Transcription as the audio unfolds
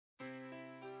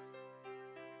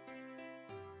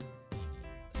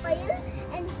oil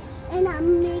and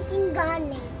I'm making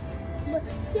garlic. But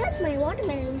here's my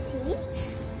watermelon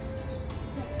seeds.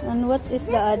 And what is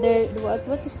the other?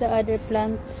 What is the other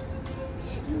plant?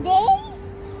 They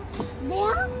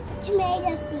are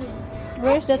tomato seeds.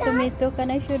 Where's the tomato?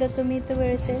 Can I show the tomato?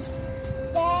 Where is it?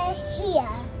 They're here,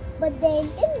 but they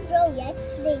didn't grow yet.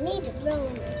 They need to grow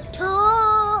in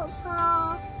tall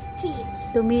trees.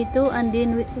 Tomato, and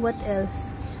then what else?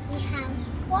 We have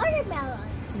watermelons.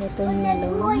 But they're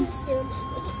Watermelon. growing soon.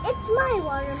 It's my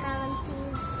watermelon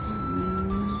seeds.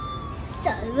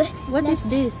 So What is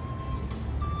this?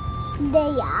 they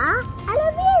are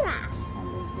aloe vera.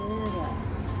 Aloe vera.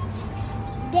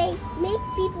 They make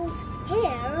people's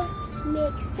hair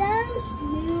make so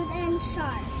smooth and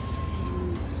sharp.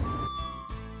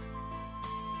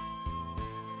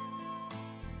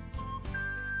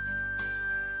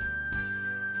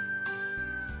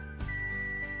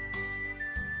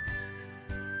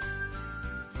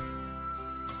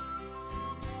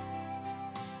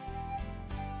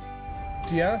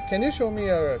 Tia, can you show me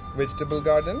a vegetable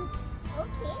garden?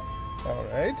 Okay. All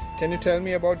right. Can you tell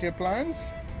me about your plants?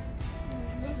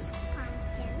 This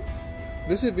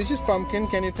pumpkin. Which is pumpkin?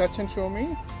 Can you touch and show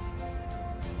me?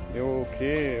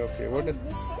 Okay. What is?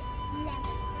 This is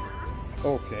lemongrass.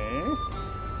 Okay.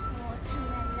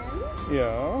 Watermelon.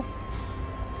 Yeah.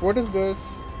 What is this?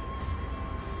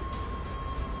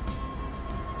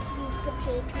 Sweet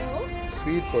potato.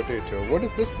 Sweet potato. What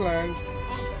is this plant?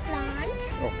 Eggplant.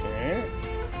 Okay.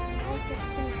 White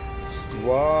spinach.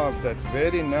 Wow, that's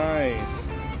very nice.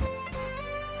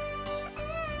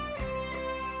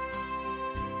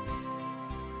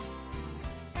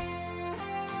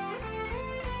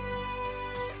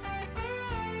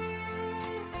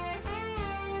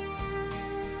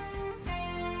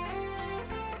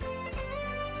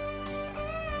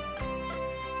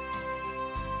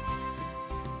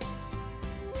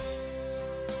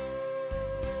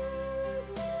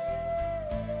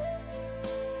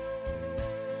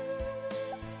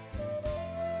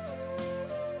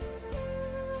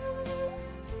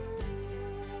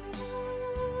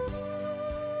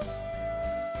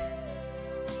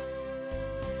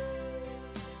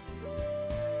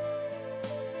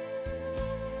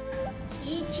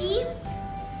 Gigi,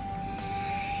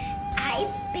 I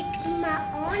picked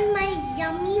all my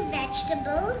yummy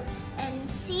vegetables and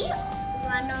see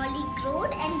one only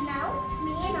grown, and now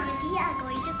me and Auntie are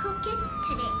going to cook it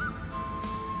today.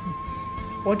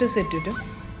 What is it to do?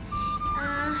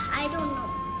 I don't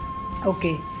know.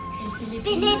 Okay.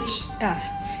 Spinach.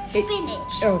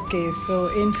 Spinach. Okay. So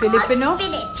in Called Filipino.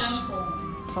 spinach.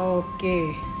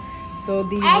 Okay. So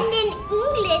the And in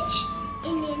English,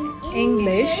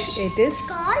 English, it is. it's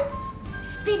called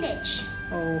spinach.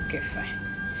 Okay, fine.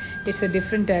 It's a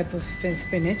different type of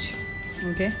spinach.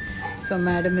 Okay. So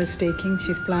madam is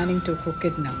she's planning to cook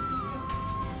it now.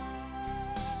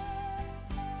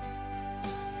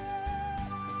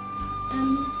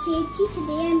 Chechi,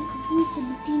 today I'm cooking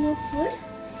Filipino food.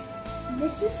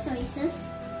 This is soy sauce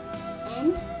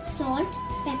and salt,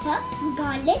 pepper,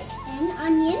 garlic and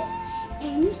onion,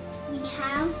 and we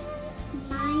have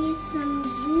some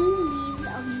green leaves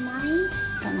of my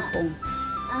Kangkong.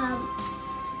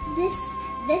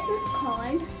 this is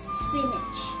called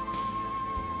spinach.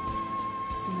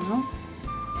 Now.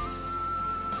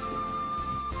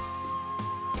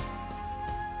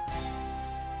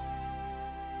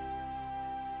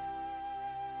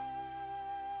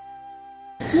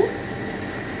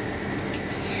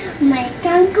 My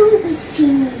kangkong is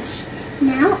finished.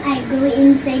 Now I go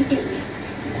inside to eat.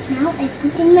 Now I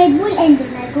put in my bowl and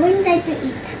then I go inside to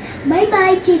eat. Bye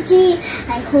bye, Chichi.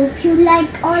 I hope you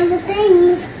like all the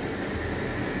things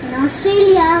in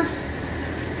Australia.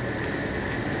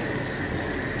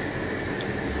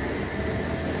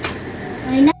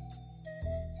 I love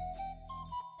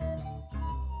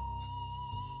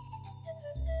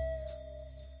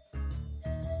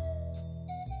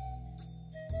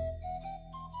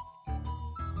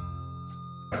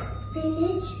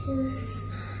spinach is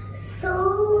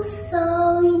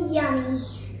so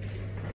yummy.